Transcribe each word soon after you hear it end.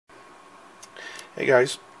Hey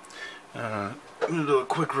guys, I'm going to do a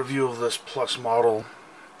quick review of this Plus model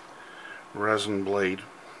resin blade,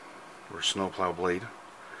 or snowplow blade.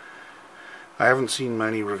 I haven't seen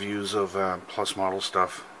many reviews of Plus model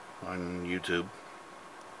stuff on YouTube,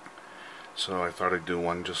 so I thought I'd do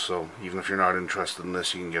one just so, even if you're not interested in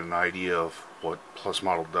this, you can get an idea of what Plus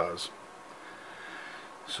model does.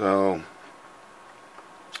 So,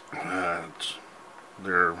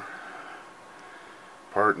 their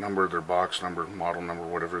part number, their box number, model number,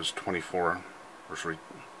 whatever is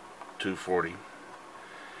 240,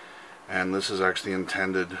 and this is actually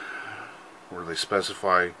intended, where they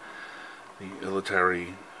specify the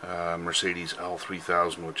Italeri Mercedes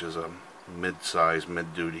L3000, which is a mid-size,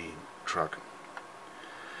 mid-duty truck,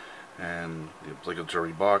 and the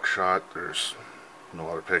obligatory box shot. There's no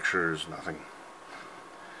other pictures, nothing,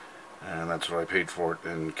 and that's what I paid for it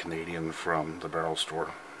in Canadian from the Barrel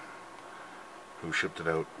Store, who shipped it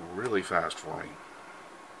out really fast for me.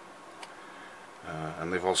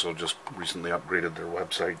 And they've also just recently upgraded their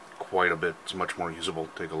website quite a bit. It's much more usable.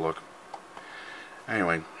 Take a look.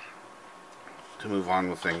 Anyway, to move on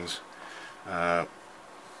with things,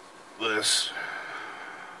 this,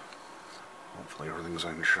 hopefully everything's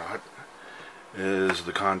in shot, is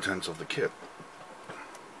the contents of the kit.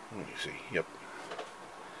 Let me see. Yep.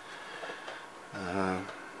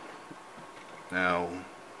 Now,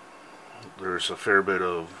 there's a fair bit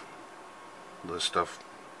of this stuff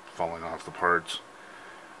falling off the parts,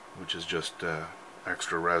 which is just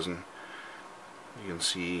extra resin. You can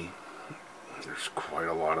see there's quite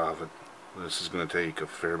a lot of it. This is going to take a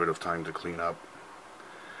fair bit of time to clean up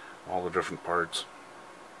all the different parts.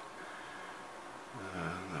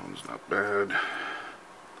 That one's not bad.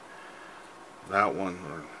 That one,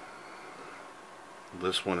 or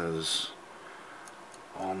this one, is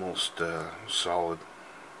almost solid.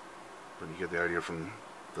 But you get the idea from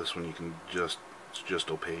this one. You can just, it's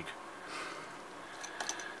just opaque.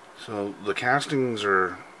 So the castings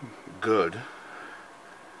are good.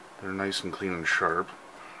 They're nice and clean and sharp.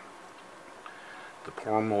 The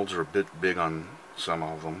pour molds are a bit big on some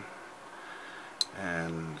of them,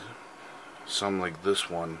 and some, like this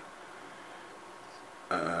one,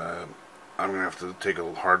 I'm gonna have to take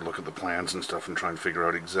a hard look at the plans and stuff and try and figure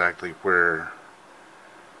out exactly where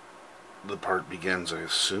the part begins. I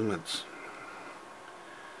assume it's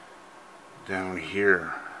down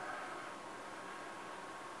here,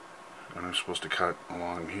 and I'm supposed to cut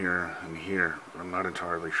along here and here. I'm not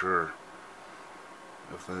entirely sure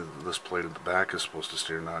if this plate at the back is supposed to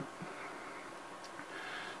stay or not.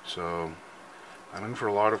 So I'm in for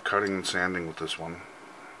a lot of cutting and sanding with this one.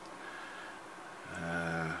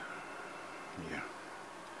 Yeah.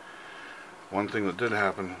 One thing that did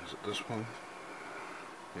happen, is it this one?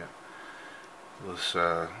 Yeah. This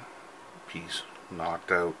piece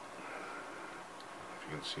knocked out.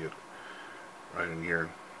 If you can see it right in here.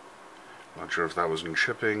 Not sure if that was in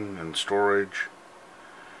shipping and storage.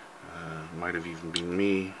 Might have even been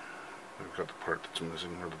me. I've got the part that's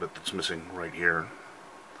missing, or the bit that's missing right here.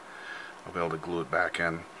 I'll be able to glue it back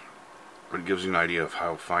in. But it gives you an idea of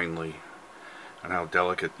how finely and how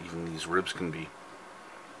delicate even these ribs can be.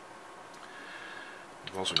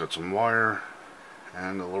 We've also got some wire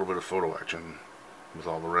and a little bit of photo etching with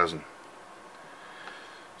all the resin.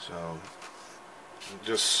 So,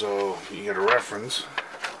 just so you get a reference,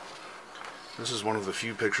 this is one of the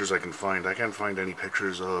few pictures I can find. I can't find any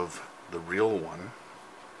pictures of the real one.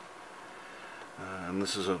 And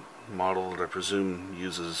this is a model that I presume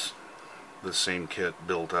uses the same kit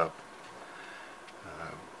built up.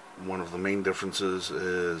 One of the main differences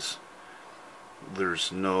is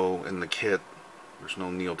there's no, in the kit, there's no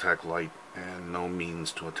Neotech light and no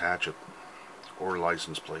means to attach it, or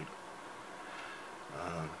license plate.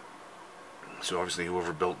 So obviously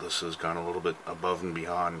whoever built this has gone a little bit above and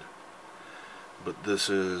beyond. But this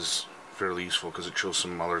is fairly useful because it shows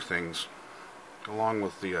some other things along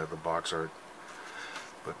with the box art.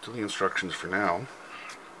 But to the instructions for now,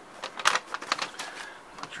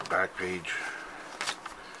 that's your back page,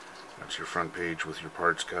 that's your front page with your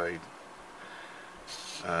parts guide.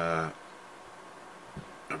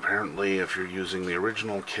 Apparently if you're using the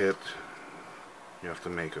original kit, you have to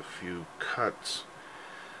make a few cuts.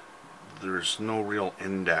 There's no real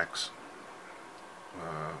index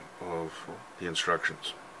of the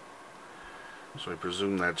instructions. So I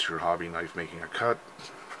presume that's your hobby knife making a cut.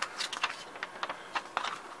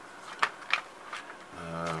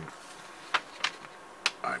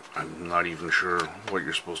 I'm not even sure what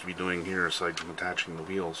you're supposed to be doing here aside from attaching the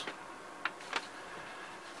wheels.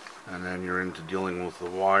 And then you're into dealing with the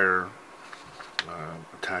wire,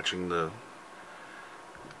 attaching the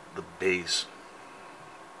base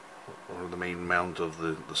or the main mount of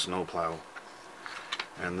the snow plow.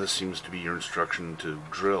 And this seems to be your instruction to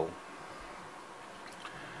drill.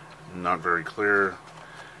 Not very clear.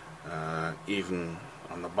 Even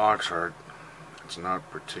on the box art, it's not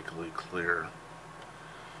particularly clear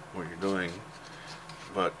what you're doing.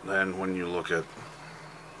 But then when you look at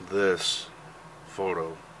this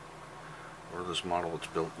photo, or this model it's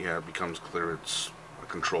built, yeah, it becomes clear it's a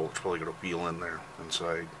control. It's probably got a wheel in there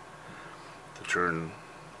inside to turn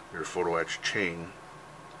your photo etch chain,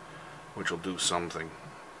 which will do something.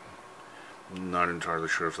 Not entirely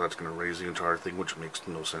sure if that's going to raise the entire thing, which makes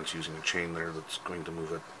no sense using a chain there that's going to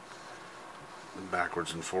move it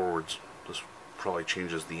backwards and forwards. This probably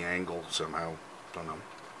changes the angle somehow. Don't know.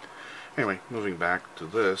 Anyway, moving back to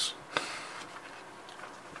this,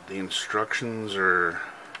 the instructions are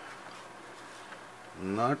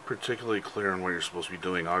not particularly clear on what you're supposed to be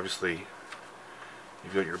doing. Obviously,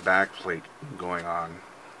 you've got your back plate going on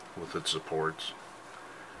with its supports,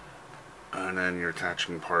 and then you're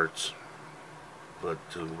attaching parts, but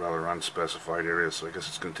to rather unspecified areas, so I guess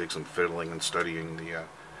it's going to take some fiddling and studying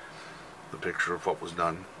the picture of what was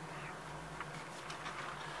done.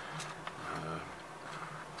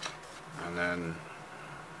 And then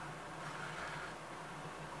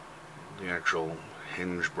the actual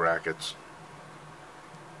hinge brackets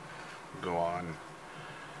go on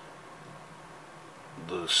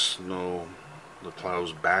the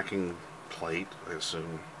plow's backing plate, I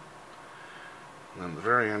assume. And then at the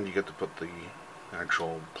very end you get to put the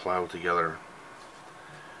actual plow together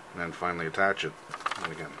and then finally attach it.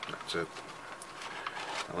 And again, that's it.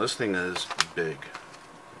 Now this thing is big.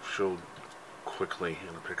 I've showed quickly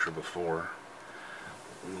in a picture before.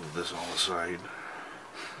 Move this all aside.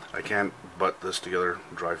 I can't butt this together,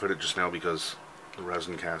 dry fit it just now because the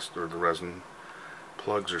resin cast, or the resin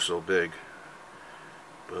plugs are so big,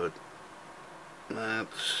 but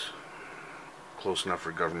that's close enough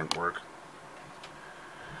for government work.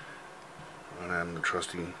 And then the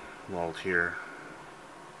trusty walt here.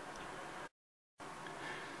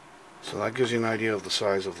 So that gives you an idea of the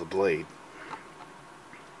size of the blade.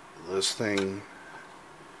 This thing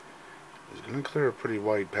is going to clear a pretty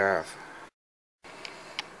wide path.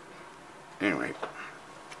 Anyway,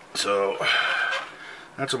 so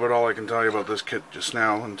that's about all I can tell you about this kit just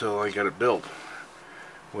now until I get it built,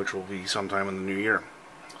 which will be sometime in the new year.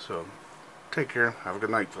 So take care, have a good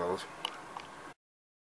night, fellas.